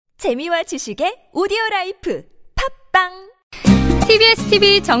재미와 지식의 오디오라이프 팝빵 TBS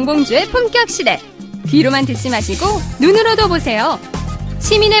TV 정봉주의 품격 시대. 귀로만 듣지 마시고 눈으로도 보세요.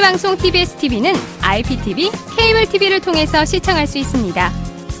 시민의 방송 TBS TV는 IPTV, 케이블 TV를 통해서 시청할 수 있습니다.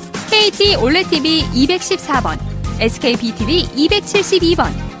 KT 올레 TV 214번, SK BTV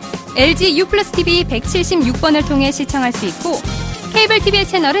 272번, LG U+ TV 176번을 통해 시청할 수 있고, 케이블 TV의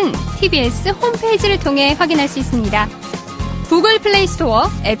채널은 TBS 홈페이지를 통해 확인할 수 있습니다. 구글 플레이 스토어,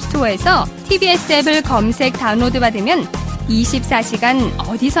 앱 스토어에서 TBS 앱을 검색 다운로드 받으면 24시간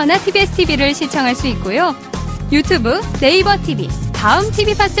어디서나 TBS TV를 시청할 수 있고요. 유튜브, 네이버 TV, 다음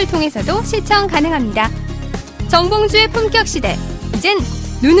TV 팟을 통해서도 시청 가능합니다. 정봉주의 품격 시대. 이젠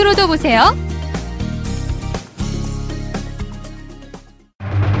눈으로도 보세요.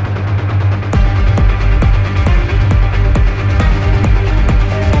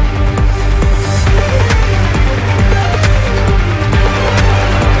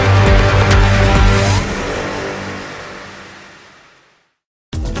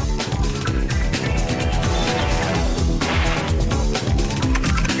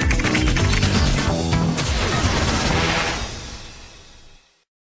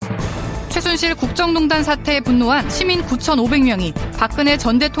 최순실 국정농단 사태에 분노한 시민 9,500명이 박근혜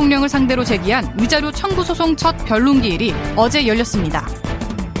전 대통령을 상대로 제기한 위자료 청구 소송 첫 변론기일이 어제 열렸습니다.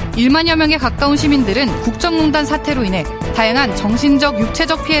 1만여 명에 가까운 시민들은 국정농단 사태로 인해 다양한 정신적,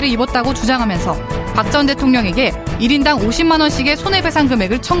 육체적 피해를 입었다고 주장하면서 박 전 대통령에게 1인당 50만 원씩의 손해배상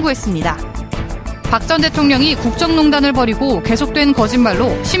금액을 청구했습니다. 박 전 대통령이 국정농단을 벌이고 계속된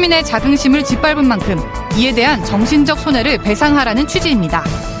거짓말로 시민의 자긍심을 짓밟은 만큼 이에 대한 정신적 손해를 배상하라는 취지입니다.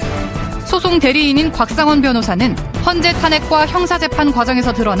 소송 대리인인 곽상원 변호사는 헌재 탄핵과 형사재판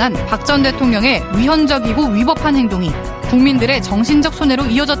과정에서 드러난 박 전 대통령의 위헌적이고 위법한 행동이 국민들의 정신적 손해로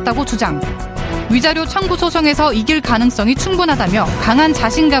이어졌다고 주장. 위자료 청구 소송에서 이길 가능성이 충분하다며 강한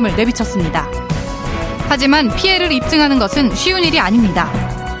자신감을 내비쳤습니다. 하지만 피해를 입증하는 것은 쉬운 일이 아닙니다.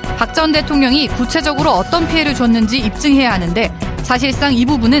 박 전 대통령이 구체적으로 어떤 피해를 줬는지 입증해야 하는데 사실상 이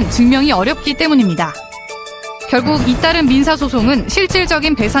부분은 증명이 어렵기 때문입니다. 결국 잇따른 민사소송은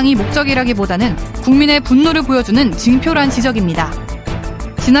실질적인 배상이 목적이라기보다는 국민의 분노를 보여주는 징표란 지적입니다.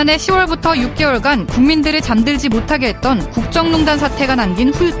 지난해 10월부터 6개월간 국민들을 잠들지 못하게 했던 국정농단 사태가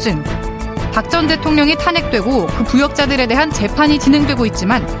남긴 후유증. 박 전 대통령이 탄핵되고 그 부역자들에 대한 재판이 진행되고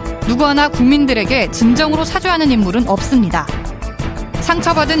있지만 누구 하나 국민들에게 진정으로 사죄하는 인물은 없습니다.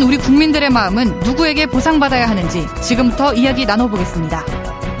 상처받은 우리 국민들의 마음은 누구에게 보상받아야 하는지 지금부터 이야기 나눠보겠습니다.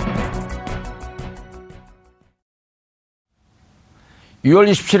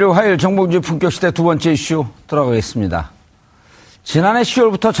 6월 27일 화요일 정봉주의 품격시대 두 번째 이슈 들어가겠습니다. 지난해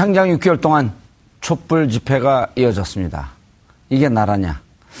 10월부터 장장 6개월 동안 촛불 집회가 이어졌습니다. 이게 나라냐?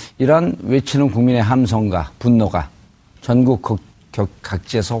 이런 외치는 국민의 함성과 분노가 전국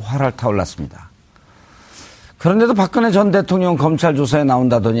각지에서 활활 타올랐습니다. 그런데도 박근혜 전 대통령 검찰 조사에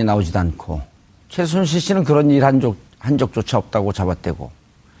나온다더니 나오지도 않고 최순실 씨는 그런 일 한 적조차 없다고 잡아떼고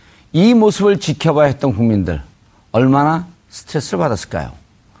이 모습을 지켜봐야 했던 국민들 얼마나 스트레스를 받았을까요?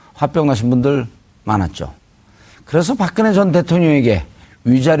 화병 나신 분들 많았죠. 그래서 박근혜 전 대통령에게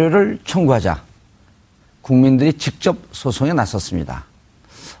위자료를 청구하자 국민들이 직접 소송에 나섰습니다.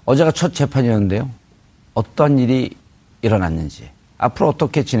 어제가 첫 재판이었는데요. 어떤 일이 일어났는지, 앞으로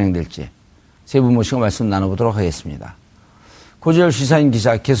어떻게 진행될지 세 분 모시고 말씀 나눠보도록 하겠습니다. 고재열 시사인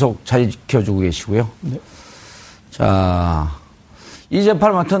기자 계속 자리 지켜주고 계시고요. 네. 자, 이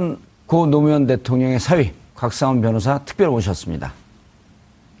재판을 맡은 고 노무현 대통령의 사위 곽상원 변호사 특별히 모셨습니다.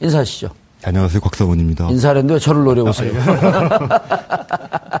 인사하시죠. 안녕하세요. 곽상원입니다. 인사하는데 왜 저를 노려보세요.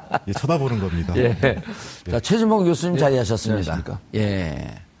 예, 쳐다보는 겁니다. 예. 자, 최진봉 교수님 자리하셨습니다. 안녕하십니까. 예.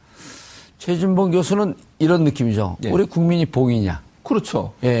 최진봉 교수는 이런 느낌이죠. 예. 우리 국민이 봉이냐.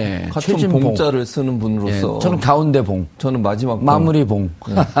 그렇죠. 예. 같은 최진봉. 봉자를 쓰는 분으로서. 예. 저는 가운데 봉. 저는 마지막 봉. 마무리 봉.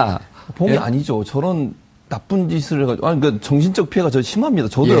 예. 봉이 예? 아니죠. 저런 나쁜 짓을 해가지고. 그러니까 정신적 피해가 저 심합니다.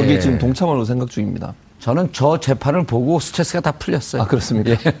 저도 예. 여기 지금 동참하려고 생각 중입니다. 저는 저 재판을 보고 스트레스가 다 풀렸어요. 아, 그렇습니까?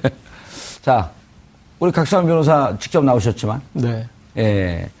 예. 자, 우리 곽상원 변호사 직접 나오셨지만. 네.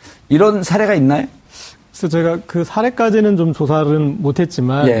 예. 이런 사례가 있나요? 그래서 제가 그 사례까지는 좀 조사를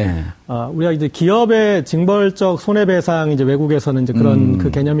못했지만, 예. 우리가 이제 기업의 징벌적 손해배상 이제 외국에서는 이제 그런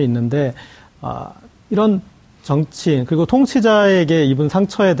그 개념이 있는데, 이런 정치인 그리고 통치자에게 입은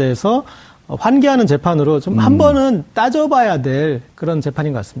상처에 대해서 환기하는 재판으로 좀 한 번은 따져봐야 될 그런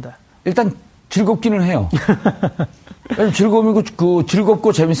재판인 것 같습니다. 일단 즐겁기는 해요. 즐거움이고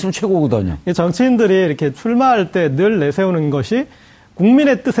즐겁고 재밌으면 최고거든요. 정치인들이 이렇게 출마할 때 늘 내세우는 것이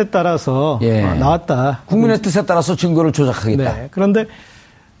국민의 뜻에 따라서 예. 나왔다. 국민의 뜻에 따라서 증거를 조작하겠다. 네. 그런데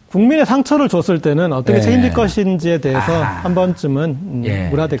국민의 상처를 줬을 때는 어떻게 예. 책임질 것인지에 대해서 한 번쯤은 예.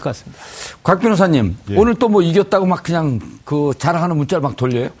 물어야 될 것 같습니다. 곽 변호사님, 예. 오늘 또 뭐 이겼다고 막 그냥 그 자랑하는 문자를 막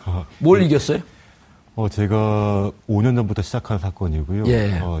돌려요? 뭘 이겼어요? 제가 5년 전부터 시작한 사건이고요.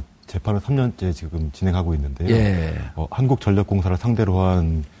 예. 재판을 3년째 지금 진행하고 있는데요. 예. 한국전력공사를 상대로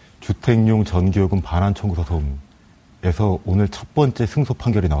한 주택용 전기요금 반환 청구 소송에서 오늘 첫 번째 승소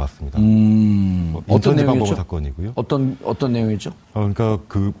판결이 나왔습니다. 어떤 내용이죠? 사건이고요. 어떤 내용이죠? 그러니까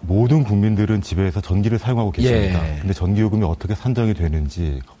그 모든 국민들은 집에서 전기를 사용하고 계십니다. 예. 근데 전기요금이 어떻게 산정이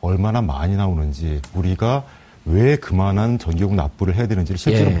되는지, 얼마나 많이 나오는지, 우리가 왜 그만한 전기요금 납부를 해야 되는지를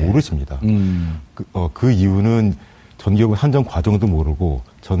실제로 예. 모르십니다. 그 이유는 전기요금 산정 과정도 모르고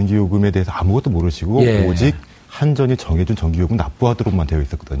전기요금에 대해서 아무것도 모르시고 예. 오직 한전이 정해준 전기요금 납부하도록만 되어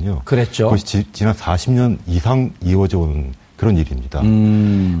있었거든요. 그랬죠. 그것이 지난 40년 이상 이어져 온 그런 일입니다.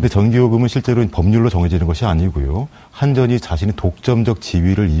 근데 전기요금은 실제로 법률로 정해지는 것이 아니고요. 한전이 자신의 독점적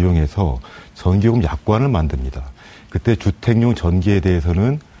지위를 이용해서 전기요금 약관을 만듭니다. 그때 주택용 전기에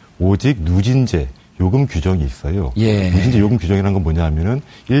대해서는 오직 누진제 요금 규정이 있어요. 예. 누진제 요금 규정이라는 건 뭐냐면은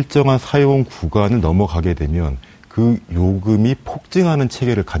일정한 사용 구간을 넘어가게 되면 그 요금이 폭증하는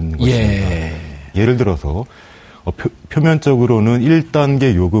체계를 갖는 것입니다. 예를 들어서 표면적으로는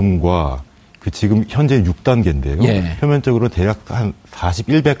 1단계 요금과 그 지금 현재 6단계인데요. 예. 표면적으로 대략 한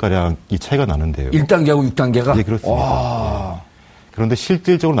 41배가량이 차이가 나는데요. 1단계하고 6단계가? 네, 그렇습니다. 네. 그런데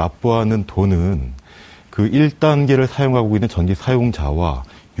실질적으로 납부하는 돈은 그 1단계를 사용하고 있는 전기 사용자와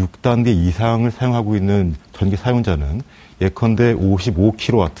 6단계 이상을 사용하고 있는 전기 사용자는 예컨대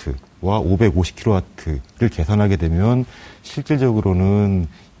 55kW와 550kW를 계산하게 되면 실질적으로는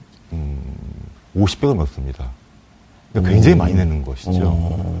 50배가 넘습니다. 그러니까 굉장히 많이 내는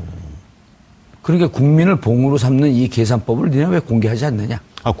것이죠. 그러니까 국민을 봉으로 삼는 이 계산법을 너네 왜 공개하지 않느냐?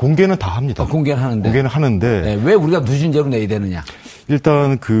 공개는 다 합니다. 공개는 하는데. 공개는 하는데. 네, 왜 우리가 누진제로 내야 되느냐?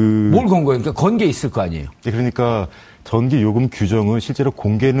 일단 뭘 건 거예요? 그러니까 건 게 있을 거 아니에요? 그러니까 전기 요금 규정은 실제로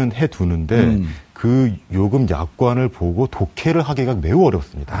공개는 해두는데 그 요금 약관을 보고 독해를 하기가 매우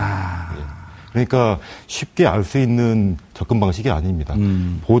어렵습니다. 그러니까 쉽게 알 수 있는 접근 방식이 아닙니다.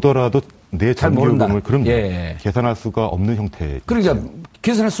 보더라도 내 전기요금을 그럼 계산할 수가 없는 형태. 그러니까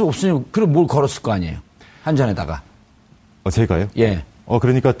계산할 수 없으니 그럼 뭘 걸었을 거 아니에요? 한전에다가. 제가요? 예.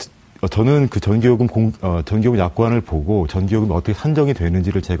 그러니까 저는 그 전기요금 약관을 보고 전기요금이 어떻게 산정이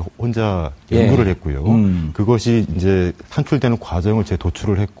되는지를 제가 혼자 연구를 했고요. 그것이 이제 산출되는 과정을 제가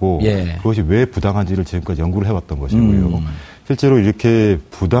도출을 했고 그것이 왜 부당한지를 지금까지 연구를 해왔던 것이고요. 실제로 이렇게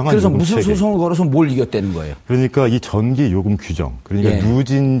부당한 그래서 요금 무슨 체계, 소송을 걸어서 뭘 이겼다는 거예요? 그러니까 이 전기요금 규정, 그러니까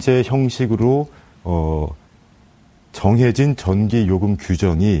누진제 형식으로 정해진 전기요금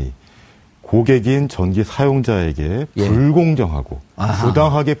규정이 고객인 전기 사용자에게 불공정하고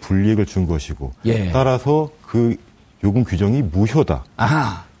부당하게 불이익을 준 것이고 따라서 그 요금 규정이 무효다.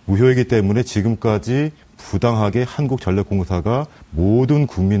 무효이기 때문에 지금까지 부당하게 한국전력공사가 모든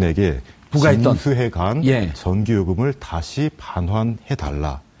국민에게 징수해간 전기요금을 다시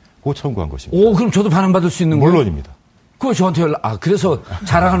반환해달라고 청구한 것입니다. 그럼 저도 반환받을 수 있는 거예요? 물론입니다. 그거 저한테 그래서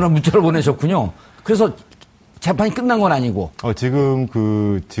자랑하는 문자를 보내셨군요. 그래서 재판이 끝난 건 아니고.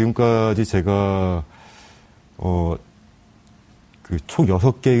 지금까지 제가, 총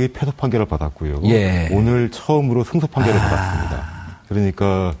 6개의 패소 판결을 받았고요. 오늘 처음으로 승소 판결을 받았습니다.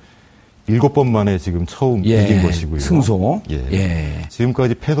 그러니까 7번 만에 지금 처음 이긴 것이고요. 승소.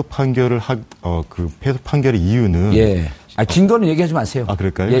 지금까지 패소 판결을 패소 판결의 이유는. 증거는 얘기하지 마세요.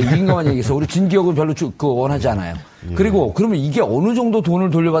 그럴까요? 이긴 것만 얘기해서 우리 진기억은 별로 원하지 않아요. 그리고 그러면 이게 어느 정도 돈을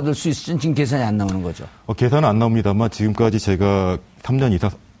돌려받을 수 있을지는 지금 계산이 안 나오는 거죠. 계산은 안 나옵니다만 지금까지 제가 3년 이상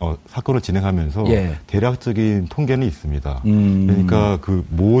사건을 진행하면서 대략적인 통계는 있습니다. 그러니까 그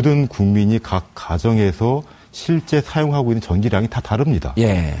모든 국민이 각 가정에서 실제 사용하고 있는 전기량이 다 다릅니다.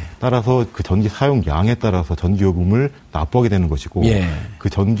 따라서 그 전기 사용량에 따라서 전기요금을 납부하게 되는 것이고 그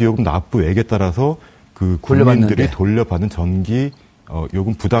전기요금 납부액에 따라서 그 국민들이 돌려받는 전기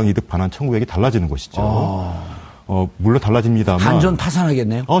요금 부당이득 반환 청구액이 달라지는 것이죠. 물론 달라집니다만. 한전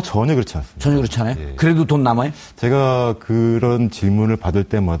파산하겠네요? 전혀 그렇지 않습니다. 전혀 그렇지 않아요? 그래도 돈 남아요? 제가 그런 질문을 받을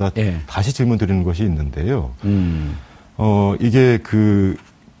때마다 다시 질문 드리는 것이 있는데요. 이게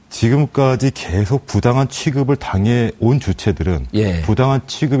지금까지 계속 부당한 취급을 당해 온 주체들은 부당한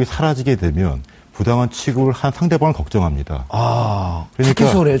취급이 사라지게 되면 부당한 취급을 한 상대방을 걱정합니다.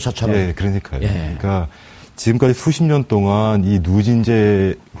 그러니까 그래요, 저처럼. 그러니까요. 그러니까 지금까지 수십 년 동안 이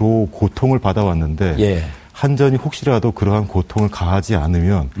누진제로 고통을 받아왔는데 한전이 혹시라도 그러한 고통을 가하지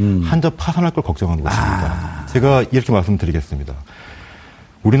않으면 한전 파산할 걸 걱정하는 것입니다. 제가 이렇게 말씀드리겠습니다.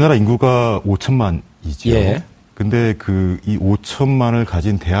 우리나라 인구가 5천만이죠. 근데 이 5천만을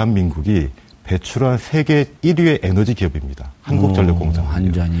가진 대한민국이 배출한 세계 1위의 에너지 기업입니다. 한국전력공사.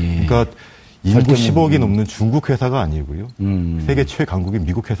 완전히. 그러니까 인구 10억이 넘는 중국 회사가 아니고요. 세계 최강국인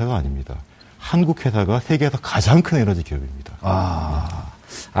미국 회사가 아닙니다. 한국 회사가 세계에서 가장 큰 에너지 기업입니다.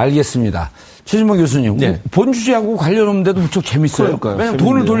 알겠습니다. 최진봉 교수님, 네. 본 주제하고 관련 없는데도 무척 재밌어요. 그러니까요. 왜냐하면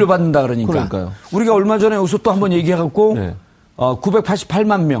재밌네요. 돈을 돌려받는다 그러니까. 그러니까요. 우리가 얼마 전에 여기서 또 한번 얘기해갖고 네.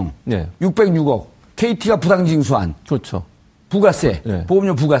 988만 명, 네. 606억, KT가 부당징수한, 그렇죠. 부가세, 네.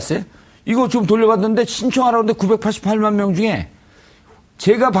 보험료 부가세, 이거 지금 돌려받는데 신청하라고 하는데 988만 명 중에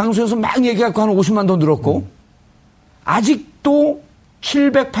제가 방송에서 막 얘기해갖고 한 50만 더 늘었고, 아직도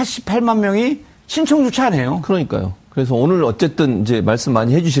 788만 명이 신청조차 안 해요. 그러니까요. 그래서 오늘 어쨌든 이제 말씀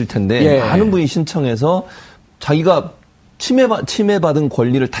많이 해주실 텐데 예. 많은 분이 신청해서 자기가 침해받은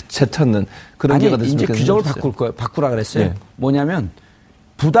권리를 다 되찾는 그런 아니, 기회가 됐으면 이제 좋겠어요. 규정을 바꾸라 그랬어요. 네. 뭐냐면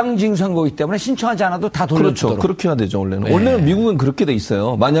부당징수한 거기 때문에 신청하지 않아도 다 돌려주도록. 그렇죠. 그렇게 해야 되죠, 원래는. 네. 원래는 미국은 그렇게 돼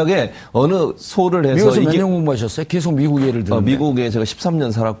있어요. 만약에 어느 소를 해서 미국에서 몇 년 공부하셨어요? 계속 미국 예를 들면. 미국에 제가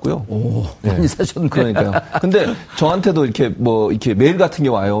 13년 살았고요. 오, 많이 사셨네. 그러니까요. 근데 저한테도 이렇게 이렇게 메일 같은 게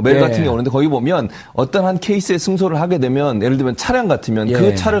와요. 메일 예. 같은 게 오는데 거기 보면 어떤 한 케이스에 승소를 하게 되면 예를 들면 차량 같으면 예.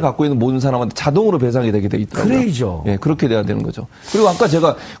 그 차를 갖고 있는 모든 사람한테 자동으로 배상이 되게 돼 있더라고요. 그래야죠. 예, 그렇게 돼야 되는 거죠. 그리고 아까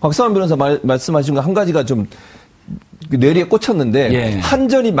제가 곽상원 변호사 말씀하신 거 한 가지가 좀 뇌리에 꽂혔는데 예.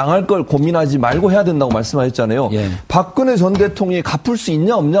 한전이 망할 걸 고민하지 말고 해야 된다고 말씀하셨잖아요. 예. 박근혜 전 대통령이 갚을 수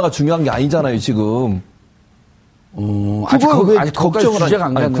있냐 없냐가 중요한 게 아니잖아요, 지금. 아직 그걸 걱정을 주제가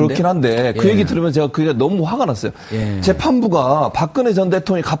안 갔는데. 그렇긴 한데 그 예. 얘기 들으면 제가 그게 너무 화가 났어요. 예. 재판부가 박근혜 전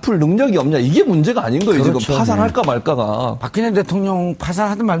대통령이 갚을 능력이 없냐 이게 문제가 아닌 거예요. 그렇죠. 지금 파산할까 말까가. 박근혜 대통령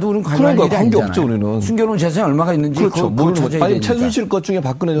파산하든 말든 우리는 관여할 그러니까 일이 관계 아니잖아요. 없죠, 우리는. 숨겨놓은 재산이 얼마가 있는지 그렇죠. 그걸 모르는 거죠. 찾아야 아니 되니까. 최순실 것 중에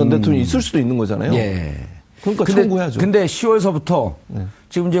박근혜 전 대통령이 있을 수도 있는 거잖아요. 예. 그러니까 청구해야죠. 근데 10월서부터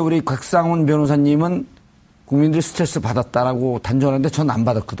지금 이제 우리 곽상원 변호사님은 국민들이 스트레스 받았다라고 단정하는데 전 안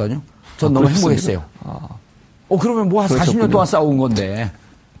받았거든요. 전 너무 행복했어요. 그러면 뭐 한 40년 동안 싸운 건데.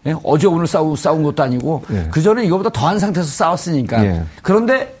 예? 어제 오늘 싸운 것도 아니고 예. 그전에 이거보다 더한 상태에서 싸웠으니까. 예.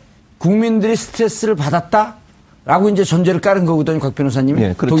 그런데 국민들이 스트레스를 받았다라고 이제 전제를 깔은 거거든요. 곽 변호사님이.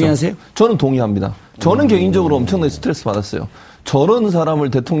 예, 그렇죠. 동의하세요? 저는 동의합니다. 저는 개인적으로 엄청나게 스트레스 받았어요. 저런 사람을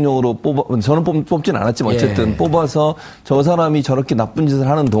대통령으로 저는 뽑진 않았지만 어쨌든 예. 뽑아서 저 사람이 저렇게 나쁜 짓을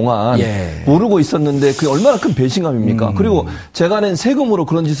하는 동안 예. 모르고 있었는데 그게 얼마나 큰 배신감입니까? 그리고 제가 낸 세금으로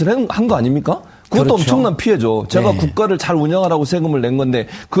그런 짓을 한 거 아닙니까? 그것도 그렇죠. 엄청난 피해죠. 제가 네. 국가를 잘 운영하라고 세금을 낸 건데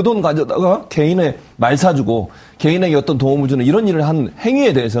그 돈 가져다가 개인의 말 사주고 개인에게 어떤 도움을 주는 이런 일을 한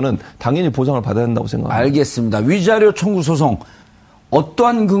행위에 대해서는 당연히 보상을 받아야 된다고 생각합니다. 알겠습니다. 위자료 청구 소송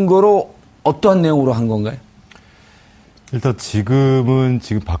어떠한 근거로 어떠한 내용으로 한 건가요? 일단 지금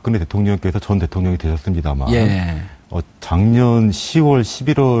박근혜 대통령께서 전 대통령이 되셨습니다만 예. 작년 10월,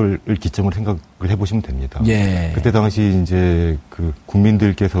 11월을 기점으로 생각을 해보시면 됩니다. 예. 그때 당시 이제 그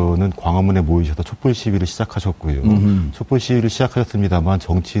국민들께서는 광화문에 모이셔서 촛불 시위를 시작하셨고요. 촛불 시위를 시작하셨습니다만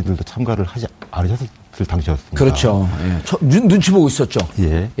정치인들도 참가를 하지 않으셨을 당시였습니다. 그렇죠. 예. 눈치 보고 있었죠.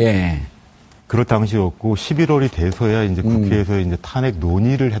 예. 예. 그럴 당시였고 11월이 돼서야 이제 국회에서 이제 탄핵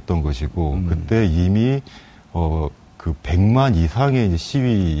논의를 했던 것이고 그때 이미 그 100만 이상의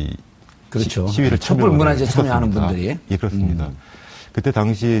이제 그렇죠. 시위를 촛불 문화제 참여하는 분들이. 예, 그렇습니다. 그때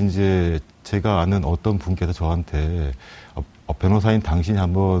당시에 이제 제가 아는 어떤 분께서 저한테 변호사인 당신이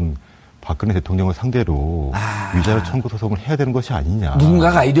한번 박근혜 대통령을 상대로 위자료 청구 소송을 해야 되는 것이 아니냐.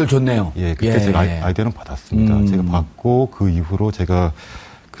 누군가가 아이디어를 줬네요. 예, 그때 제가 아이디어는 받았습니다. 제가 받고 그 이후로 제가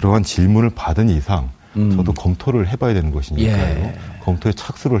그러한 질문을 받은 이상 저도 검토를 해봐야 되는 것이니까요. 예. 검토에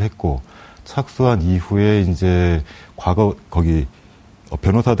착수를 했고 착수한 이후에 이제 과거 거기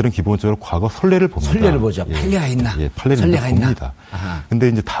변호사들은 기본적으로 과거 선례를 봅니다. 선례를 보죠. 예. 판례가 있나? 예, 판례를 선례가 있나? 봅니다. 근데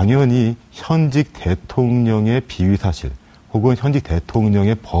이제 당연히 현직 대통령의 비위 사실 혹은 현직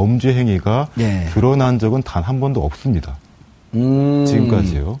대통령의 범죄 행위가 예. 드러난 적은 단 한 번도 없습니다.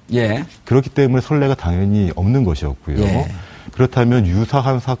 지금까지요. 예. 그렇기 때문에 선례가 당연히 없는 것이었고요. 예. 그렇다면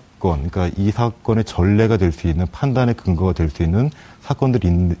유사한 사건, 그러니까 이 사건의 전례가 될 수 있는 판단의 근거가 될 수 있는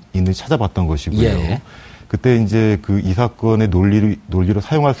사건들이 있는지 찾아봤던 것이고요. 예. 그때 이제 그 이 사건의 논리로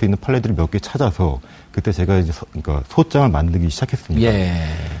사용할 수 있는 판례들을 몇 개 찾아서 그때 제가 이제 그러니까 소장을 만들기 시작했습니다. 예.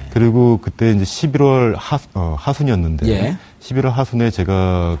 그리고 그때 이제 11월 하순이었는데 예. 11월 하순에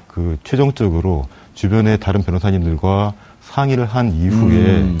제가 그 최종적으로 주변의 다른 변호사님들과 상의를 한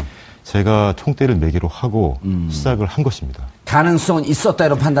이후에 제가 총대를 매기로 하고 시작을 한 것입니다. 가능성은 있었다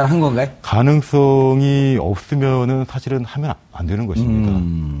이런 판단을 한 건가요? 가능성이 없으면은 사실은 하면 안 되는 것입니다.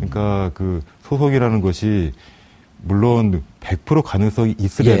 그러니까 그 소송이라는 것이 물론 100% 가능성이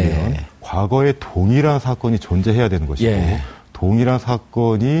있으려면 과거에 동일한 사건이 존재해야 되는 것이고 동일한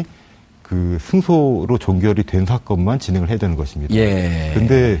사건이 그 승소로 종결이 된 사건만 진행을 해야 되는 것입니다. 예.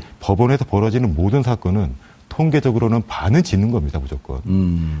 근데 법원에서 벌어지는 모든 사건은 통계적으로는 반은 지는 겁니다, 무조건.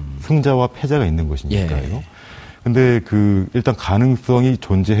 승자와 패자가 있는 것이니까요. 예. 근데 일단 가능성이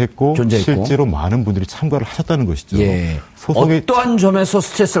존재했고 실제로 많은 분들이 참가를 하셨다는 것이죠. 예. 어떠한 점에서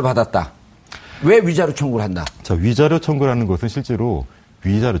스트레스를 받았다? 왜 위자료 청구를 한다? 자, 위자료 청구라는 것은 실제로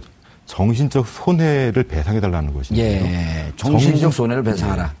정신적 손해를 배상해달라는 것인데요. 예. 정신적 손해를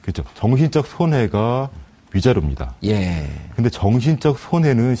배상하라. 예. 그렇죠. 정신적 손해가 위자료입니다. 예. 근데 정신적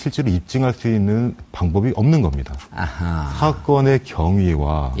손해는 실제로 입증할 수 있는 방법이 없는 겁니다. 아하. 사건의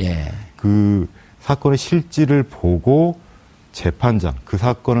경위와 그 사건의 실질을 보고 그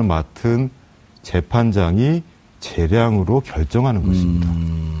사건을 맡은 재판장이 재량으로 결정하는 것입니다.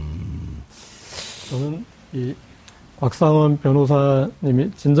 저는 이 곽상원 변호사님이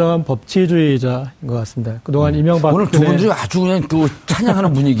진정한 법치주의자인 것 같습니다. 그동안 이명박근혜 오늘 두 분들이 아주 그냥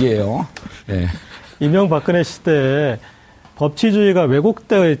찬양하는 분위기예요. 예. 이명박근혜 시대에 법치주의가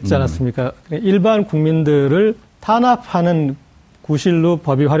왜곡되어 있지 않았습니까? 일반 국민들을 탄압하는 구실로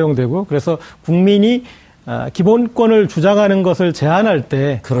법이 활용되고 그래서 국민이 기본권을 주장하는 것을 제한할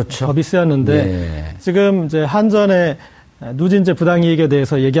때 그렇죠. 법이 쓰였는데 지금 이제 한전의 누진제 부당이익에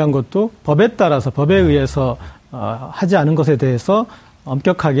대해서 얘기한 것도 법에 따라서 법에 의해서 하지 않은 것에 대해서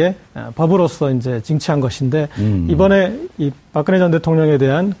엄격하게 법으로서 이제 징치한 것인데 이번에 이 박근혜 전 대통령에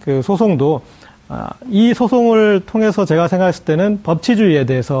대한 그 소송도 이 소송을 통해서 제가 생각했을 때는 법치주의에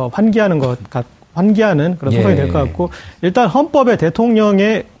대해서 환기하는 그런 소송이 될 것 같고 일단 헌법의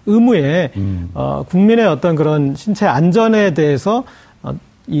대통령의 의무에 국민의 어떤 그런 신체 안전에 대해서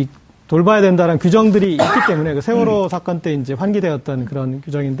이 돌봐야 된다는 규정들이 있기 때문에 그 세월호 사건 때 이제 환기되었던 그런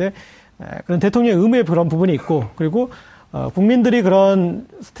규정인데 그런 대통령의 의무의 그런 부분이 있고 그리고 국민들이 그런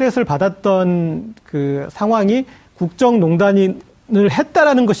스트레스를 받았던 그 상황이 국정농단을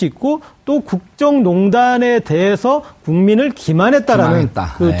했다라는 것이 있고 또 국정농단에 대해서 국민을 기만했다라는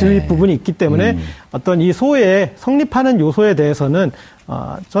그 뒷부분이 있기 때문에 어떤 이 소에 성립하는 요소에 대해서는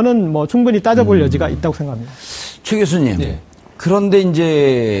저는 뭐 충분히 따져볼 여지가 있다고 생각합니다. 최 교수님. 네. 그런데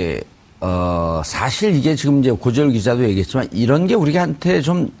이제 사실 이게 지금 이제 고재열 기자도 얘기했지만 이런 게 우리한테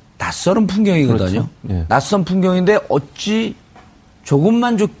좀 낯설은 풍경이거든요. 그렇죠. 예. 낯선 풍경인데 어찌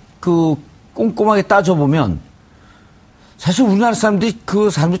조금만 꼼꼼하게 따져보면 사실 우리나라 사람들이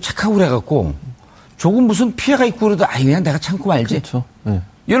그 사람들이 착하고 그래갖고 조금 무슨 피해가 있고 그래도 그냥 내가 참고 말지. 그렇죠. 예.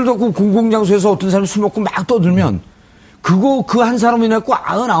 예를 들어 그 공공장소에서 어떤 사람이 술 먹고 막 떠들면 그 한 사람이 인해갖고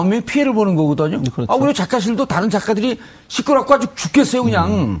 99명이 피해를 보는 거거든요. 그렇죠. 우리 작가실도 다른 작가들이 시끄럽고 아주 죽겠어요,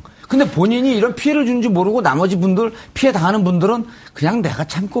 그냥. 근데 본인이 이런 피해를 주는지 모르고 나머지 분들, 피해 당하는 분들은 그냥 내가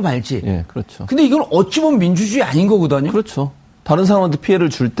참고 말지. 예, 그렇죠. 근데 이건 어찌 보면 민주주의 아닌 거거든요. 그렇죠. 다른 사람한테 피해를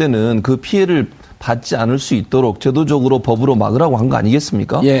줄 때는 그 피해를 받지 않을 수 있도록 제도적으로 법으로 막으라고 한 거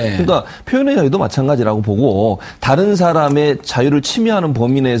아니겠습니까? 예. 그러니까 표현의 자유도 마찬가지라고 보고 다른 사람의 자유를 침해하는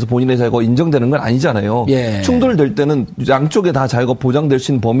범위 내에서 본인의 자유가 인정되는 건 아니잖아요. 예. 충돌될 때는 양쪽에 다 자유가 보장될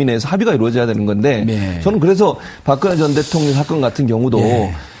수 있는 범위 내에서 합의가 이루어져야 되는 건데 저는 그래서 박근혜 전 대통령 사건 같은 경우도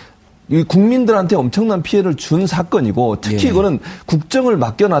이 국민들한테 엄청난 피해를 준 사건이고 특히 이거는 국정을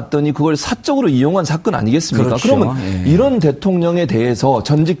맡겨놨더니 그걸 사적으로 이용한 사건 아니겠습니까? 그렇죠. 그러면 이런 대통령에 대해서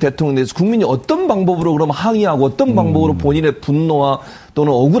전직 대통령에 대해서 국민이 어떤 방법으로 그럼 항의하고 어떤 방법으로 본인의 분노와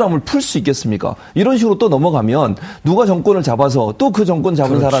또는 억울함을 풀 수 있겠습니까? 이런 식으로 또 넘어가면 누가 정권을 잡아서 또 그 정권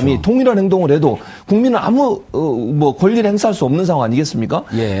잡은 그렇죠. 사람이 동일한 행동을 해도 국민은 아무 권리를 행사할 수 없는 상황 아니겠습니까?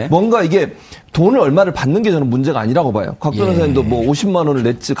 예. 뭔가 이게 돈을 얼마를 받는 게 저는 문제가 아니라고 봐요. 곽 변호사님도 뭐 50만 원을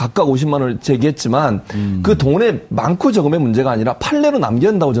냈지 각각 50만 원을 제기했지만 그 돈의 많고 적음의 문제가 아니라 판례로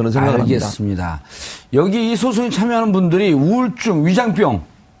남겨야 한다고 저는 생각을 알겠습니다. 합니다. 여기 이 소송에 참여하는 분들이 우울증, 위장병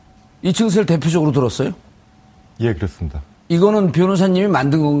이 증세를 대표적으로 들었어요? 예, 그렇습니다. 이거는 변호사님이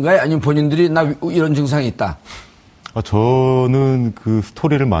만든 건가요? 아니면 본인들이 나 이런 증상이 있다? 저는 그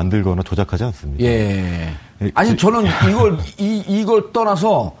스토리를 만들거나 조작하지 않습니다. 예. 아니 저는 이걸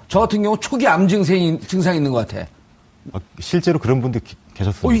떠나서 저 같은 경우 초기 암 증상이 있는 것 같아. 실제로 그런 분들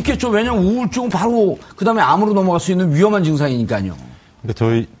계셨습니다. 있겠죠. 왜냐면 우울증은 바로 그다음에 암으로 넘어갈 수 있는 위험한 증상이니까요.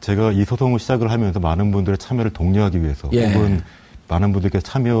 그러니까 제가 이 소송을 시작을 하면서 많은 분들의 참여를 독려하기 위해서 혹은 많은 분들께서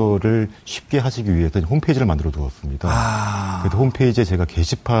참여를 쉽게 하시기 위해서 홈페이지를 만들어 두었습니다. 그래서 홈페이지에 제가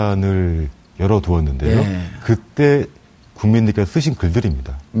게시판을 열어두었는데요. 그때 국민들께서 쓰신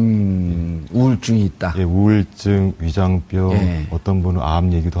글들입니다. 우울증이 있다. 예, 우울증, 위장병, 어떤 분은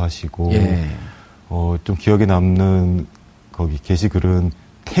암 얘기도 하시고, 좀 기억에 남는 거기 게시글은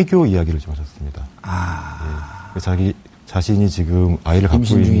태교 이야기를 좀 하셨습니다. 자기 자신이 지금 아이를 갖고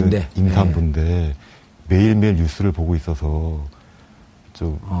있는 임산부인데 매일매일 뉴스를 보고 있어서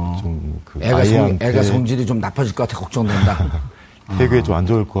애가 성질이 좀 나빠질 것 같아 걱정된다. 회계에 좀 안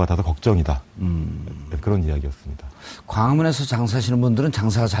좋을 것 같아서 걱정이다. 그런 이야기였습니다. 광화문에서 장사하시는 분들은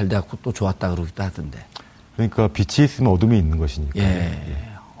장사가 잘 돼갖고 또 좋았다 그러기도 하던데. 그러니까 빛이 있으면 어둠이 있는 것이니까. 예.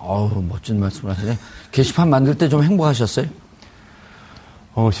 어우, 멋진 말씀을 하시네. 게시판 만들 때 좀 행복하셨어요?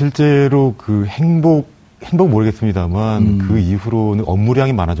 실제로 그 행복 모르겠습니다만 그 이후로는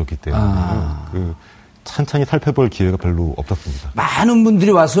업무량이 많아졌기 때문에 찬찬히 살펴볼 기회가 별로 없었습니다. 많은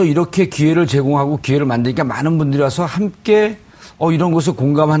분들이 와서 이렇게 기회를 제공하고 기회를 만드니까 많은 분들이 와서 함께 이런 것을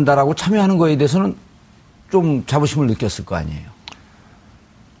공감한다라고 참여하는 거에 대해서는 좀 자부심을 느꼈을 거 아니에요?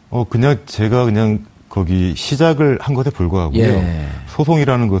 그냥 제가 그냥 거기 시작을 한 것에 불과하고요. 예.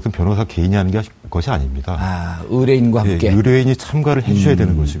 소송이라는 것은 변호사 개인이 하는 것이 아닙니다. 의뢰인과 함께. 예, 의뢰인이 참가를 해주셔야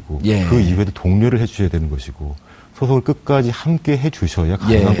되는 것이고 예. 그 이후에도 독려를 해주셔야 되는 것이고 소송을 끝까지 함께 해주셔야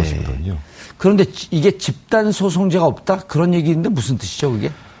가능한 것이거든요. 그런데 이게 집단 소송제가 없다? 그런 얘기인데 무슨 뜻이죠,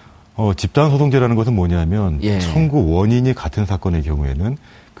 그게? 집단 소송제라는 것은 뭐냐면 청구 원인이 같은 사건의 경우에는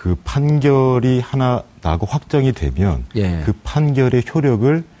그 판결이 하나 나고 확정이 되면 그 판결의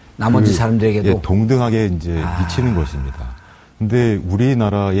효력을 나머지 사람들에게도 동등하게 이제 미치는 것입니다. 근데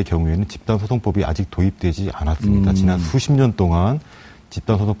우리나라의 경우에는 집단소송법이 아직 도입되지 않았습니다. 지난 수십 년 동안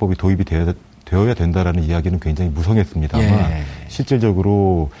집단소송법이 도입이 되어야 된다라는 이야기는 굉장히 무성했습니다만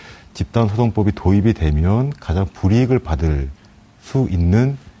실질적으로 집단소송법이 도입이 되면 가장 불이익을 받을 수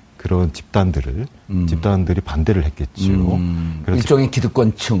있는 그런 집단들이 반대를 했겠죠. 그래서 일종의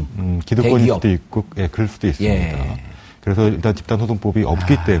기득권층, 기득권일 대기업. 수도 있고, 그럴 수도 있습니다. 그래서 일단 집단소송법이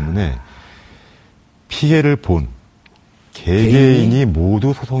없기 때문에 피해를 본 개개인이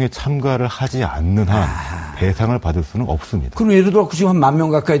모두 소송에 참가를 하지 않는 한 배상을 받을 수는 없습니다. 그럼 예를 들어 지금 한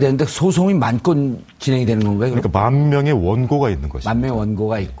 10,000명 가까이 되는데 소송이 10,000건 진행이 되는 건가요? 그러니까 10,000명의 원고가 있는 것입니다. 10,000명의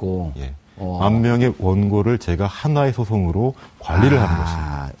원고가 있고. 10,000명의 원고를 제가 하나의 소송으로 관리를 하는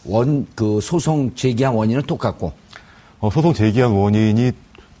것입니다. 그 소송 제기한 원인은 똑같고. 소송 제기한 원인이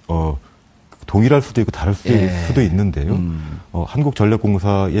동일할 수도 있고 다를 수도 있는데요.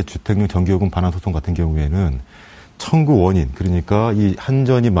 한국전력공사의 주택용 전기요금 반환 소송 같은 경우에는 청구 원인, 그러니까 이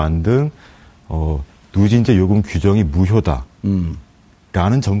한전이 만든 누진제 요금 규정이 무효다.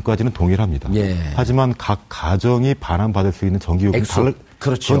 라는 점까지는 동일합니다. 하지만 각 가정이 반환받을 수 있는 전기요금이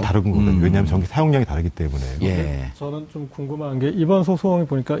그렇죠. 그건 다른 거거든요. 왜냐하면 전기 사용량이 다르기 때문에요. 저는 좀 궁금한 게 이번 소송이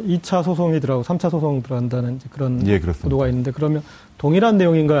보니까 2차 소송이 들어가고 3차 소송 들어간다는 그런 보도가 있는데 그러면 동일한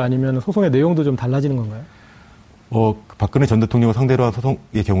내용인가요? 아니면 소송의 내용도 좀 달라지는 건가요? 박근혜 전 대통령을 상대로 한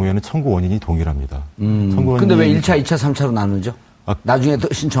소송의 경우에는 청구 원인이 동일합니다. 근데 왜 1차, 2차, 3차로 나누죠? 나중에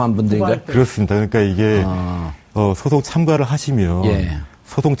또 신청한 분들인가요? 그렇습니다. 그러니까 이게 소송 참가를 하시면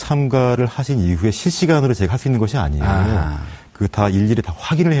소송 참가를 하신 이후에 실시간으로 제가 할 수 있는 것이 아니에요. 그 다 일일이 다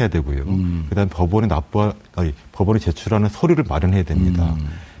확인을 해야 되고요. 그다음 법원에 제출하는 서류를 마련해야 됩니다.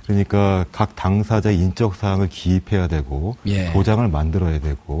 그러니까 각 당사자의 인적 사항을 기입해야 되고 도장을 만들어야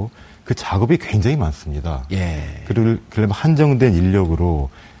되고 그 작업이 굉장히 많습니다. 그러려면 한정된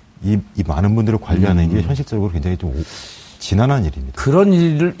인력으로 이 많은 분들을 관리하는 게 현실적으로 굉장히 좀 지난한 일입니다. 그런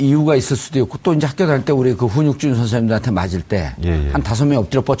이유가 있을 수도 있고 또 이제 학교 다닐 때 우리 그 훈육준 선생님들한테 맞을 때 한 5명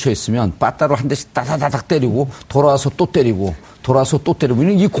엎드려 뻗쳐 있으면 빠따로 한 대씩 따다다닥 때리고 돌아와서 또 때리고 돌아와서 또 때리고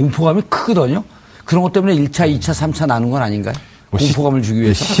이 공포감이 크거든요. 그런 것 때문에 1차, 2차, 3차 나눈 건 아닌가요? 공포감을 주기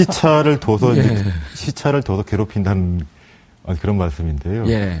위해서. 시차를 둬서 괴롭힌다는 그런 말씀인데요.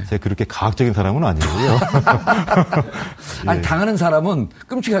 제가 그렇게 과학적인 사람은 아니고요. 아니, 당하는 사람은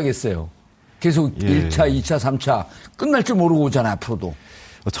끔찍하겠어요. 계속 1차, 2차, 3차 끝날 줄 모르고 오잖아요, 앞으로도.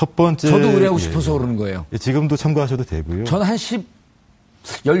 첫 번째. 저도 의뢰하고 싶어서 그러는 거예요. 지금도 참가하셔도 되고요. 저는 한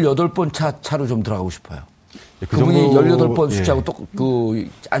 18번 차로 좀 들어가고 싶어요. 그분이 18번 숫자하고 또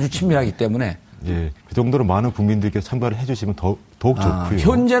아주 친밀하기 때문에. 그 정도로 많은 국민들께서 참가를 해주시면 더욱 좋고요.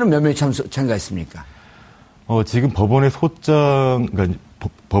 현재는 몇 명이 참가했습니까? 지금 법원의 그러니까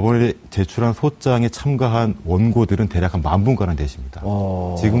법원에 제출한 소장에 참가한 원고들은 대략 한 10,000분가량 되십니다.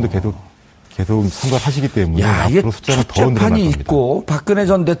 지금도 계속 참가하시기 때문에 앞으로 숫자는 더 늘어날 겁니다. 있고 박근혜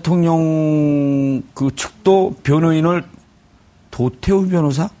전 대통령 그 측도 변호인을 도태우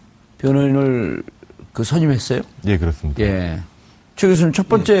변호인을 선임했어요? 그렇습니다. 최 교수님 첫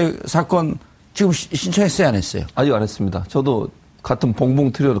번째 사건 지금 신청했어요, 안 했어요? 아직 안 했습니다. 저도 같은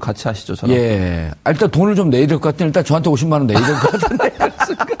봉봉 트리오도 같이 하시죠, 저는. 일단 돈을 좀 내야 될 것 같은데 일단 저한테 50만 원 내야 될 것 같은데.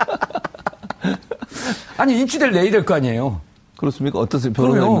 아니 인치대를 내야 될 거 아니에요? 그렇습니까? 어떠세요?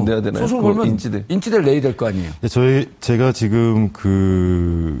 변호인은 내야 되나요? 소송 걸면 인치대를 내야 될 거 아니에요? 제가 지금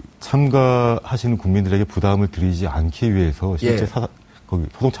참가하시는 국민들에게 부담을 드리지 않기 위해서 실제 거기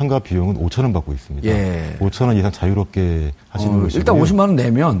소송 참가 비용은 5,000원 받고 있습니다. 5,000원 이상 자유롭게 하시는 것이고요. 일단 50만 원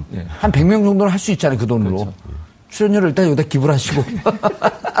내면 한 100명 정도는 할 수 있잖아요, 그 돈으로. 그렇죠. 출연료를 일단 여기다 기부를 하시고.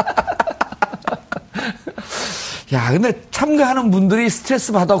 야, 근데 참가하는 분들이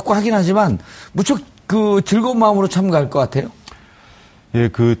스트레스 받았고 하긴 하지만 무척 그 즐거운 마음으로 참가할 것 같아요. 예,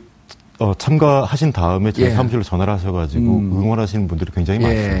 참가하신 다음에 저희 사무실로 전화를 하셔가지고 응원하시는 분들이 굉장히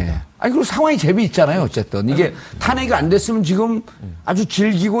많습니다. 아니, 그리고 상황이 재미있잖아요, 어쨌든. 이게 탄핵이 안 됐으면 지금 아주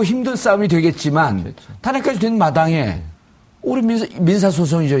질기고 힘든 싸움이 되겠지만 그렇죠. 탄핵까지 된 마당에 우리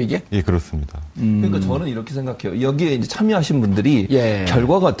민사소송이죠, 이게? 예, 그렇습니다. 그러니까 저는 이렇게 생각해요. 여기에 이제 참여하신 분들이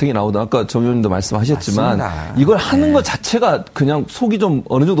결과가 어떻게 나오든 아까 정 의원님도 말씀하셨지만 맞습니다. 이걸 하는 것 자체가 그냥 속이 좀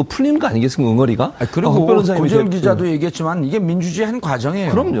어느 정도 풀리는 거 아니겠습니까, 응어리가? 그리고 고재열 기자도 얘기했지만 이게 민주주의 한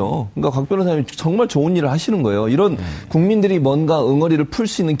과정이에요. 그럼요. 그러니까 각 변호사님이 정말 좋은 일을 하시는 거예요. 이런 국민들이 뭔가 응어리를 풀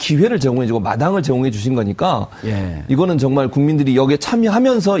수 있는 기회를 제공해주고 마당을 제공해 주신 거니까 이거는 정말 국민들이 여기에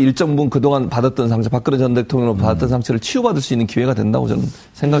참여하면서 일정 부분 그동안 받았던 상처, 박근혜 전 대통령으로 받았던 상처를 치유받을 수 있는 기회가 된다고 저는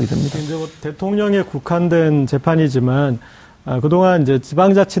생각이 됩니다. 이제 뭐 대통령에 국한된 재판이지만 그동안 이제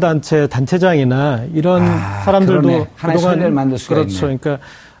지방자치단체 단체장이나 이런 사람들도 그동안 만들 수가 그렇죠. 있네. 그러니까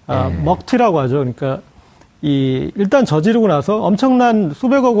먹튀라고 하죠. 그러니까 일단 저지르고 나서 엄청난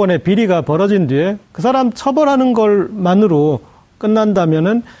수백억 원의 비리가 벌어진 뒤에 그 사람 처벌하는 것만으로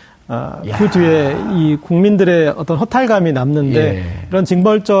끝난다면은 그 뒤에 이 국민들의 어떤 허탈감이 남는데 이런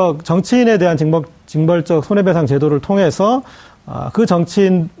정치인에 대한 징벌적 손해배상 제도를 통해서 그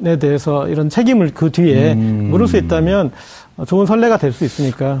정치인에 대해서 이런 책임을 그 뒤에 물을 수 있다면 좋은 선례가 될 수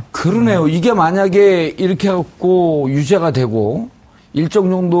있으니까. 그러네요. 이게 만약에 이렇게 갖고 유죄가 되고 일정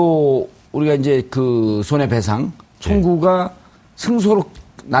정도 우리가 이제 그 손해배상 청구가 승소로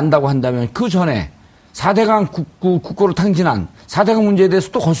난다고 한다면 그 전에 4대강 국고로 탕진한 4대강 문제에 대해서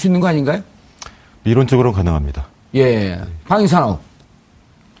또 걸 수 있는 거 아닌가요? 이론적으로는 가능합니다. 방위산업.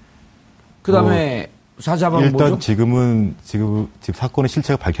 그 다음에 사자방 일단 뭐죠? 지금 사건의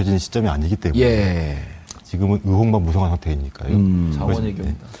실체가 밝혀진 시점이 아니기 때문에 지금은 의혹만 무성한 상태이니까요. 자원의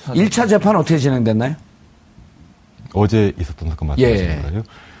경우다. 1차 재판 어떻게 진행됐나요? 어제 있었던 사건 말씀하시는 거예요?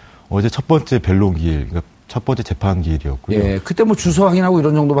 어제 첫 번째 변론 기일, 그러니까 첫 번째 재판 기일이었고요. 그때 뭐 주소 확인하고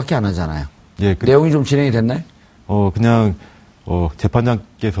이런 정도밖에 안 하잖아요. 내용이 좀 진행이 됐나요? 그냥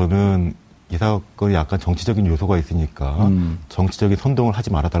재판장께서는 이 사건이 약간 정치적인 요소가 있으니까 정치적인 선동을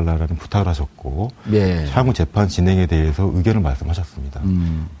하지 말아달라는 부탁을 하셨고 향후 재판 진행에 대해서 의견을 말씀하셨습니다.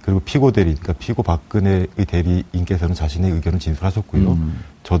 그리고 피고 대리, 그러니까 피고 박근혜의 대리인께서는 자신의 의견을 진술하셨고요.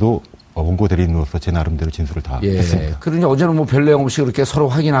 저도 원고 대리인으로서 제 나름대로 진술을 다 했습니다. 그러니 어제는 뭐 별 내용 없이 그렇게 서로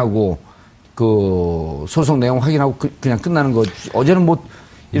확인하고 그 소송 내용 확인하고 그냥 끝나는 거. 어제는 뭐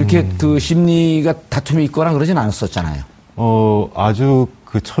이렇게 그 심리가 다툼이 있거나 그러진 않았었잖아요. 아주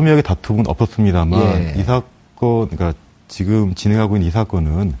그 첨예하게 다툼은 없었습니다만 이 사건, 그러니까 지금 진행하고 있는 이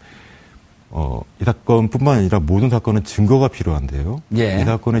사건은 이 사건뿐만 아니라 모든 사건은 증거가 필요한데요. 이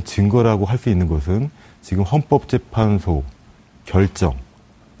사건의 증거라고 할 수 있는 것은 지금 헌법재판소 결정,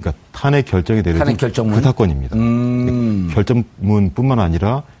 그러니까 탄핵 결정이 내려진 그 사건입니다. 결정문뿐만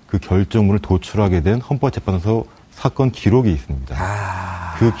아니라 그 결정문을 도출하게 된 헌법재판소 사건 기록이 있습니다.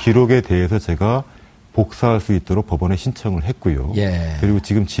 그 기록에 대해서 제가 복사할 수 있도록 법원에 신청을 했고요. 그리고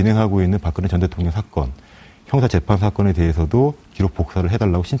지금 진행하고 있는 박근혜 전 대통령 사건, 형사재판 사건에 대해서도 기록 복사를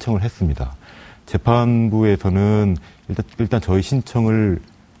해달라고 신청을 했습니다. 재판부에서는 일단 저희 신청을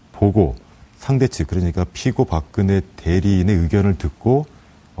보고 상대 측, 그러니까 피고 박근혜 대리인의 의견을 듣고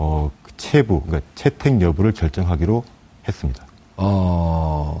그 체부, 그러니까 채택 여부를 결정하기로 했습니다.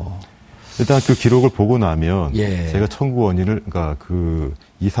 일단 그 기록을 보고 나면 제가 청구 원인을, 그러니까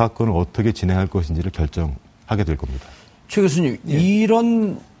이 사건을 어떻게 진행할 것인지를 결정하게 될 겁니다. 최 교수님,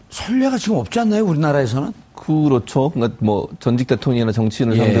 이런 선례가 지금 없지 않나요, 우리나라에서는? 그렇죠. 그러니까 뭐 전직 대통령이나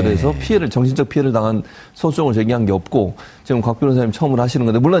정치인을 상대로 해서 정신적 피해를 당한 소송을 제기한 게 없고 지금 곽 변호사님 처음으로 하시는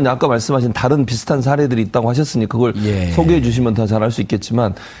건데 물론 아까 말씀하신 다른 비슷한 사례들이 있다고 하셨으니 그걸 소개해 주시면 더 잘 알 수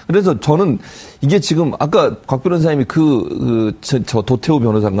있겠지만 그래서 저는 이게 지금 아까 곽 변호사님이 저 도태우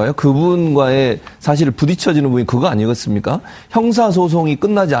변호사인가요? 그분과의 사실 부딪혀지는 부분이 그거 아니겠습니까? 형사소송이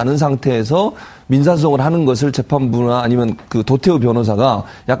끝나지 않은 상태에서 민사소송을 하는 것을 재판부나 아니면 그 도태우 변호사가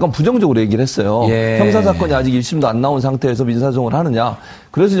약간 부정적으로 얘기를 했어요. 형사사건이 아직 1심도 안 나온 상태에서 민사소송을 하느냐.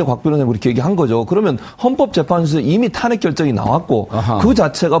 그래서 이제 곽 변호사님 그렇게 얘기한 거죠. 그러면 헌법재판소에서 이미 탄핵 결정이 나왔고 그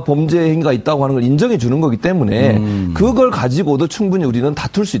자체가 범죄 행위가 있다고 하는 걸 인정해 주는 거기 때문에 그걸 가지고도 충분히 우리는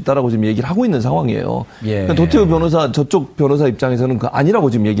다툴 수 있다라고 지금 얘기를 하고 있는 상황이에요. 그러니까 도태우 변호사, 저쪽 변호사 입장에서는 그 아니라고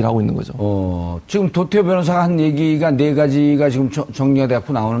지금 얘기를 하고 있는 거죠. 지금 도태우 변호사가 한 얘기가 4가지가 지금 정리가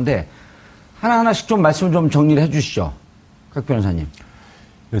돼갖고 나오는데 하나하나씩 좀 말씀을 좀 정리를 해 주시죠. 곽 변호사님.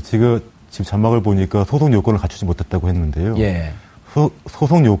 지금 자막을 보니까 소송 요건을 갖추지 못했다고 했는데요.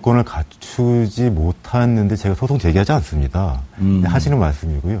 소송 요건을 갖추지 못했는데 제가 소송 제기하지 않습니다. 하시는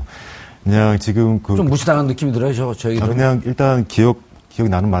말씀이고요. 그냥 지금 좀 무시당한 느낌이 들어요, 저희도. 그냥 일단 기억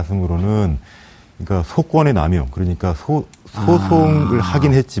나는 말씀으로는 그러니까 소권의 남용, 그러니까 소송을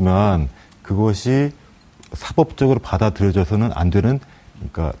하긴 했지만 그것이 사법적으로 받아들여져서는 안 되는,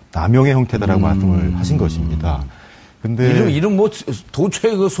 그러니까 남용의 형태다라고 말씀을 하신 것입니다. 근데 이런 뭐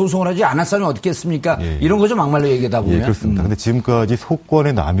도처에 그 소송을 하지 않았으면 어떻게 했습니까? 예, 예. 이런 거죠, 막말로 얘기하다 보면. 예, 그렇습니다. 근데 지금까지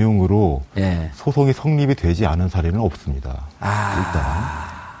소권의 남용으로 소송이 성립이 되지 않은 사례는 없습니다. 일단.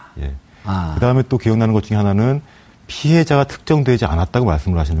 예. 그다음에 또 기억나는 것 중에 하나는 피해자가 특정되지 않았다고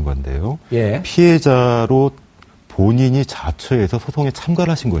말씀을 하시는 건데요. 예. 피해자로 본인이 자처해서 소송에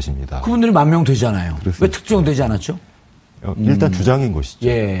참가를 하신 것입니다. 그분들이 10,000명 되잖아요. 그렇습니다. 왜 특정되지 않았죠? 일단 주장인 것이죠.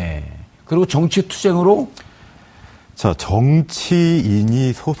 예. 그리고 정치 투쟁으로 자,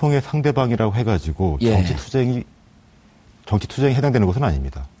 정치인이 소송의 상대방이라고 해가지고 정치 투쟁이 해당되는 것은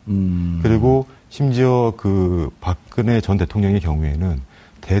아닙니다. 그리고 심지어 그 박근혜 전 대통령의 경우에는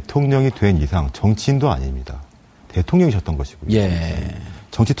대통령이 된 이상 정치인도 아닙니다. 대통령이셨던 것이고요. 예.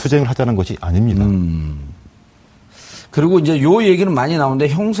 정치 투쟁을 하자는 것이 아닙니다. 그리고 이제 요 얘기는 많이 나오는데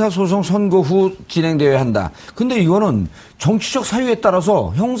형사소송 선고 후 진행되어야 한다. 근데 이거는 정치적 사유에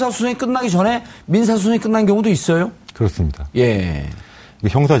따라서 형사소송이 끝나기 전에 민사소송이 끝난 경우도 있어요? 그렇습니다. 예.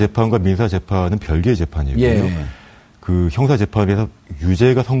 형사재판과 민사재판은 별개의 재판이고요. 예. 그 형사재판에서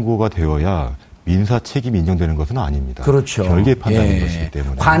유죄가 선고가 되어야 민사 책임이 인정되는 것은 아닙니다. 그렇죠. 별개의 판단인 것이기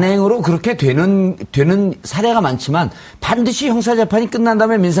때문에. 관행으로 그렇게 되는 사례가 많지만 반드시 형사재판이 끝난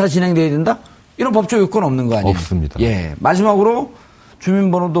다음에 민사가 진행돼야 된다? 이런 법적 요건 없는 거 아니에요? 없습니다. 예. 마지막으로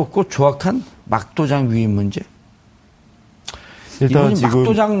주민번호도 없고 조악한 막도장 위임 문제. 일단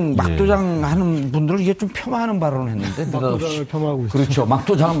지금 막도장 하는 분들은 이게 좀 폄하하는 발언을 했는데. 막도장을 폄하하고 있죠. 그렇죠.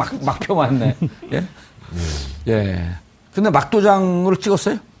 막도장을 막 폄하했네. 예. 예. 근데 막도장으로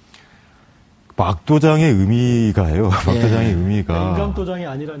찍었어요? 막도장의 의미가요. 막도장의 의미가 인감도장이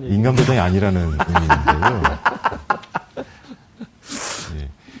아니라는 얘기. 인감도장이 아니라는 의미인데요.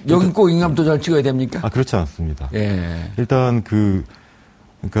 여긴 꼭 인감도장을 찍어야 됩니까? 그렇지 않습니다. 예. 일단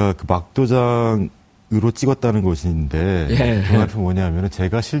그러니까 그 막도장으로 찍었다는 것인데 그 말은 뭐냐면은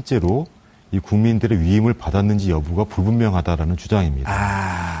제가 실제로 이 국민들의 위임을 받았는지 여부가 불분명하다라는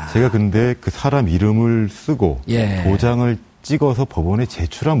주장입니다. 제가 근데 그 사람 이름을 쓰고 도장을 찍어서 법원에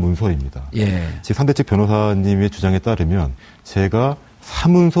제출한 문서입니다. 제 상대측 변호사님의 주장에 따르면 제가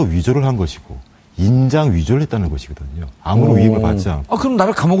사문서 위조를 한 것이고 인장 위조를 했다는 것이거든요. 아무런 위임을 받지 않고. 그럼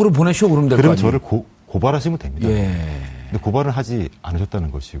나를 감옥으로 보내시오 그러면 될 거 아니에요? 그럼 저를 고발하시면 됩니다. 근데 고발을 하지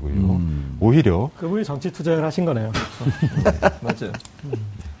않으셨다는 것이고요. 오히려 그분이 정치 투쟁을 하신 거네요. 맞아요.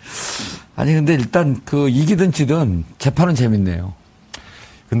 아니 근데 일단 그 이기든 지든 재판은 재밌네요.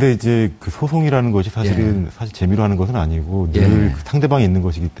 근데 이제 그 소송이라는 것이 사실 재미로 하는 것은 아니고 늘 그 상대방이 있는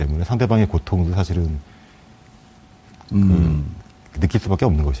것이기 때문에 상대방의 고통도 사실은 느낄 수밖에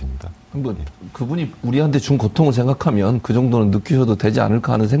없는 것입니다. 뭐 그분이 우리한테 준 고통을 생각하면 그 정도는 느끼셔도 되지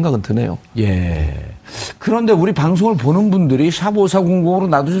않을까 하는 생각은 드네요. 예. 그런데 우리 방송을 보는 분들이 샵5400으로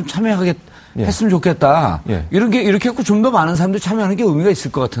나도 좀 참여하게 했으면 좋겠다. 이렇게 했고 좀 더 많은 사람들이 참여하는 게 의미가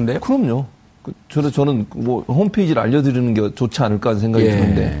있을 것 같은데요. 그럼요. 저는 뭐 홈페이지를 알려드리는 게 좋지 않을까 하는 생각이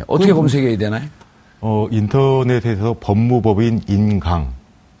드는데 어떻게 검색해야 되나요? 인터넷에서 법무법인 인강.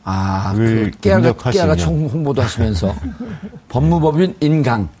 그 깨알가 총 홍보도 하시면서 법무법인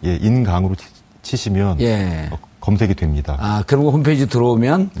인강. 인강으로 치시면 검색이 됩니다. 그리고 홈페이지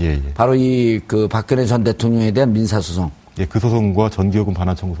들어오면 바로 그 박근혜 전 대통령에 대한 민사소송. 그 소송과 전기요금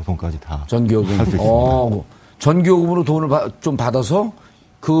반환 청구 소송까지 다 전기요금 할 수 있습니다. 전기요금으로 돈을 좀 받아서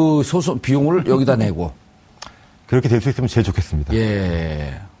그 소송 비용을 여기다 내고 그렇게 될 수 있으면 제일 좋겠습니다.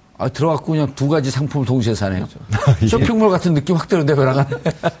 들어갔고 그냥 두 가지 상품을 동시에 사네요. 쇼핑몰 같은 느낌 확 드는데 그러가네.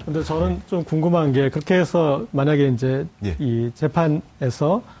 근데 저는 좀 궁금한 게 그렇게 해서 만약에 이제 이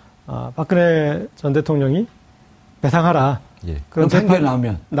재판에서 박근혜 전 대통령이 배상하라. 그런 재판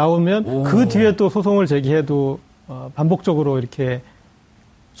나오면 그 뒤에 또 소송을 제기해도 반복적으로 이렇게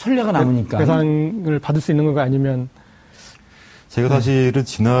선례가 남으니까 배상을 받을 수 있는 건가 아니면 제가 사실은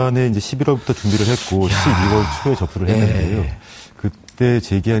지난해 이제 11월부터 준비를 했고 12월 초에 접수를 했는데요. 그때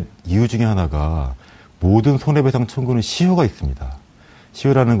제기한 이유 중에 하나가 모든 손해배상 청구는 시효가 있습니다.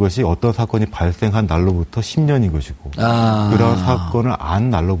 시효라는 것이 어떤 사건이 발생한 날로부터 10년인 것이고 그런 사건을 안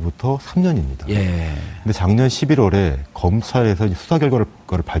날로부터 3년입니다. 근데 작년 11월에 검찰에서 수사 결과를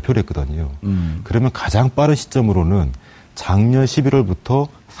발표를 했거든요. 그러면 가장 빠른 시점으로는 작년 11월부터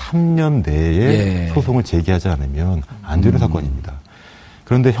 3년 내에 소송을 제기하지 않으면 안 되는 사건입니다.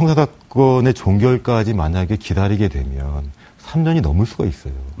 그런데 형사사건의 종결까지 만약에 기다리게 되면 3년이 넘을 수가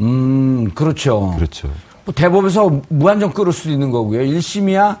있어요. 그렇죠. 그렇죠. 뭐 대법에서 무한정 끌을 수도 있는 거고요.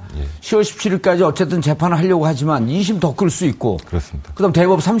 1심이야 10월 17일까지 어쨌든 재판을 하려고 하지만 2심 더 끌 수 있고. 그렇습니다. 그다음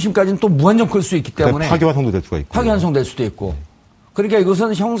대법 3심까지는 또 무한정 끌 수 있기 때문에 파기환송도 될 수가 있고. 파기환송 될 수도 있고. 그러니까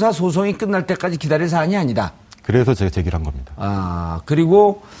이것은 형사소송이 끝날 때까지 기다릴 사안이 아니다. 그래서 제가 제기를 한 겁니다.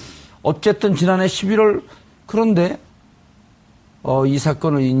 그리고 어쨌든 지난해 11월 그런데 이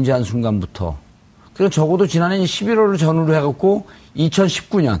사건을 인지한 순간부터 그리고 적어도 지난해 11월을 전후로 해갖고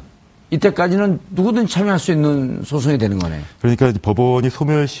 2019년 이때까지는 누구든 참여할 수 있는 소송이 되는 거네요. 그러니까 법원이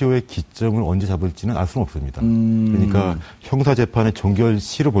소멸시효의 기점을 언제 잡을지는 알 수는 없습니다. 그러니까 형사재판의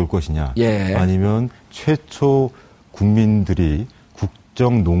종결시로 볼 것이냐 아니면 최초 국민들이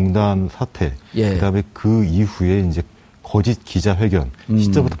국정농단 사태 그다음에 그 이후에 이제 거짓 기자회견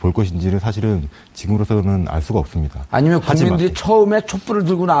시점부터 볼 것인지는 사실은 지금으로서는 알 수가 없습니다. 아니면 국민들이 처음에 촛불을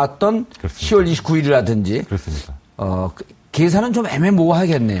들고 나왔던 그렇습니다. 10월 29일이라든지 그렇습니다. 계산은 좀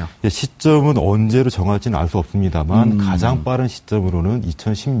애매모호하겠네요. 시점은 언제로 정할지는 알 수 없습니다만 가장 빠른 시점으로는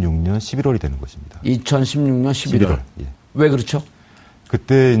 2016년 11월이 되는 것입니다. 2016년 11월. 왜 그렇죠?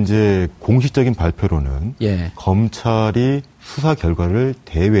 그때 이제 공식적인 발표로는 검찰이 수사 결과를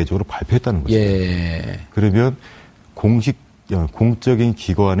대외적으로 발표했다는 것입니다. 그러면 공적인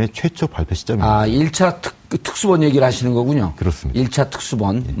기관의 최초 발표 시점입니다. 1차 특수본 얘기를 하시는 거군요. 그렇습니다. 1차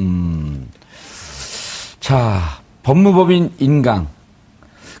특수본. 자, 법무법인 인강.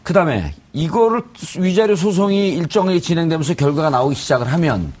 그 다음에 이거를 위자료 소송이 일정하게 진행되면서 결과가 나오기 시작을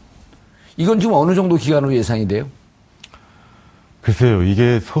하면 이건 지금 어느 정도 기간으로 예상이 돼요? 글쎄요,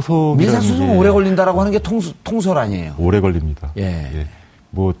 이게 민사소송 오래 걸린다라고 하는 게 통설 아니에요? 오래 걸립니다.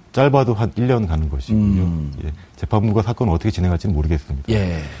 뭐 짧아도 한 1년 가는 것이고요. 재판부가 사건을 어떻게 진행할지는 모르겠습니다.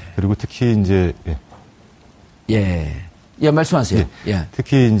 그리고 특히 이제 말씀하세요.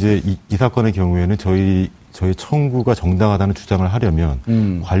 특히 이제 이 사건의 경우에는 저희 청구가 정당하다는 주장을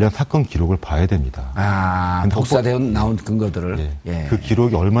하려면 관련 사건 기록을 봐야 됩니다. 복사되어 나온 근거들을. 그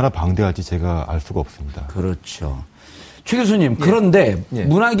기록이 얼마나 방대할지 제가 알 수가 없습니다. 그렇죠. 최 교수님, 그런데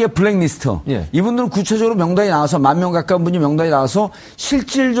문화계 블랙리스트 이분들은 구체적으로 명단이 나와서 10,000명 가까운 분이 명단이 나와서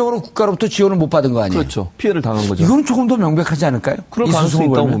실질적으로 국가로부터 지원을 못 받은 거 아니에요? 그렇죠. 피해를 당한 거죠. 이건 조금 더 명백하지 않을까요? 그럴 가능성이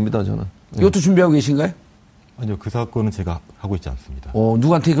있다고 봅니다, 저는. 이것도 준비하고 계신가요? 아니요, 그 사건은 제가 하고 있지 않습니다.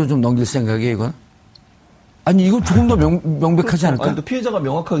 누구한테 이걸 좀 넘길 생각이에요, 이건? 아니, 이건 조금 더 명백하지 않을까? 아니, 피해자가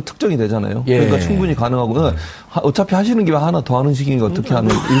명확하게 특정이 되잖아요. 그러니까 충분히 가능하고. 어차피 하시는 김에 하나 더 하는 식이니까 어떻게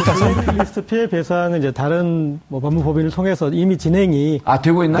하는, 블랙리스트 피해 배상은 이제 다른 법무법인을 통해서 이미 진행이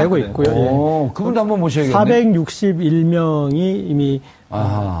되고 있나요? 되고 있고요. 그분도 한번 모셔야겠네요. 461명이 이미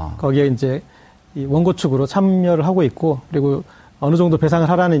거기에 이제 원고 측으로 참여를 하고 있고 그리고 어느 정도 배상을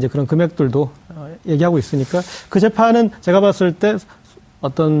하라는 이제 그런 금액들도 얘기하고 있으니까 그 재판은 제가 봤을 때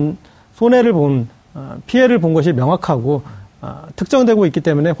어떤 손해를 본 피해를 본 것이 명확하고 특정되고 있기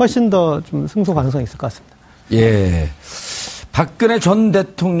때문에 훨씬 더 좀 승소 가능성이 있을 것 같습니다. 박근혜 전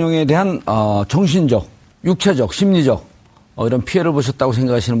대통령에 대한 정신적, 육체적, 심리적 이런 피해를 보셨다고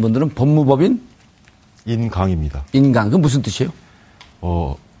생각하시는 분들은 법무법인 인강입니다. 인강, 그건 무슨 뜻이에요?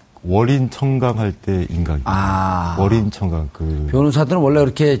 월인 청강할 때 인강입니다. 월인 청강 변호사들은 원래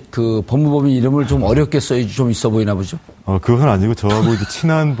이렇게 그 법무법인 이름을 좀 어렵게 써야지 좀 있어 보이나 보죠? 그건 아니고 저하고 이제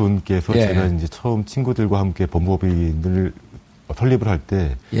친한 분께서 제가 이제 처음 친구들과 함께 법무법인을 설립을 할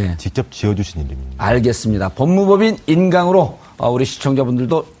때 직접 지어주신 이름입니다. 알겠습니다. 법무법인 인강으로 우리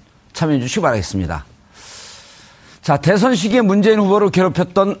시청자분들도 참여해 주시기 바라겠습니다. 자, 대선 시기에 문재인 후보를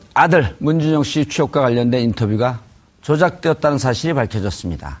괴롭혔던 아들 문준영 씨 취업과 관련된 인터뷰가 조작되었다는 사실이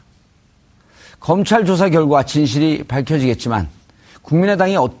밝혀졌습니다. 검찰 조사 결과 진실이 밝혀지겠지만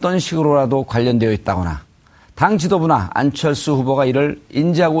국민의당이 어떤 식으로라도 관련되어 있다거나 당 지도부나 안철수 후보가 이를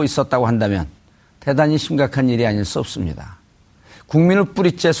인지하고 있었다고 한다면 대단히 심각한 일이 아닐 수 없습니다. 국민을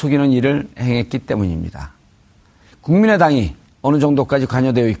뿌리째 속이는 일을 행했기 때문입니다. 국민의당이 어느 정도까지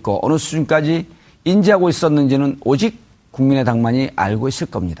관여되어 있고 어느 수준까지 인지하고 있었는지는 오직 국민의당만이 알고 있을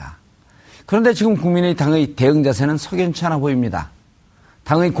겁니다. 그런데 지금 국민의당의 대응 자세는 석연치 않아 보입니다.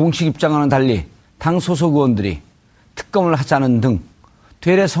 당의 공식 입장과는 달리 당 소속 의원들이 특검을 하자는 등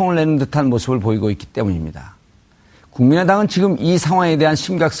되레 성을 내는 듯한 모습을 보이고 있기 때문입니다. 국민의당은 지금 이 상황에 대한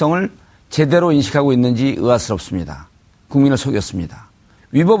심각성을 제대로 인식하고 있는지 의아스럽습니다. 국민을 속였습니다.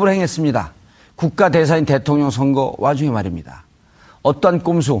 위법을 행했습니다. 국가 대사인 대통령 선거 와중에 말입니다. 어떠한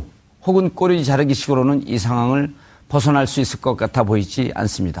꼼수 혹은 꼬리 자르기 식으로는 이 상황을 벗어날 수 있을 것 같아 보이지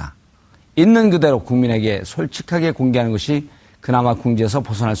않습니다. 있는 그대로 국민에게 솔직하게 공개하는 것이 그나마 궁지에서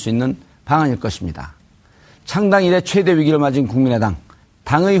벗어날 수 있는 방안일 것입니다. 창당 이래 최대 위기를 맞은 국민의당,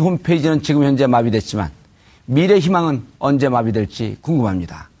 당의 홈페이지는 지금 현재 마비됐지만 미래 희망은 언제 마비될지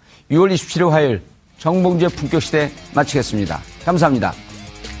궁금합니다. 6월 27일 화요일 정봉주의 품격시대 마치겠습니다. 감사합니다.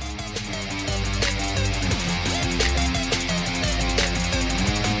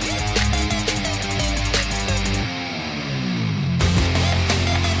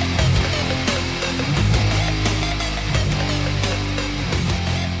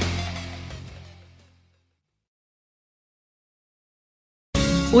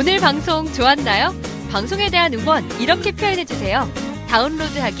 오늘 방송 좋았나요? 방송에 대한 응원 이렇게 표현해주세요.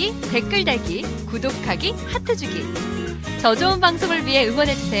 다운로드하기, 댓글 달기, 구독하기, 하트 주기. 더 좋은 방송을 위해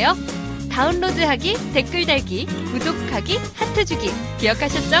응원해주세요. 다운로드하기, 댓글 달기, 구독하기, 하트 주기.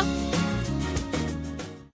 기억하셨죠?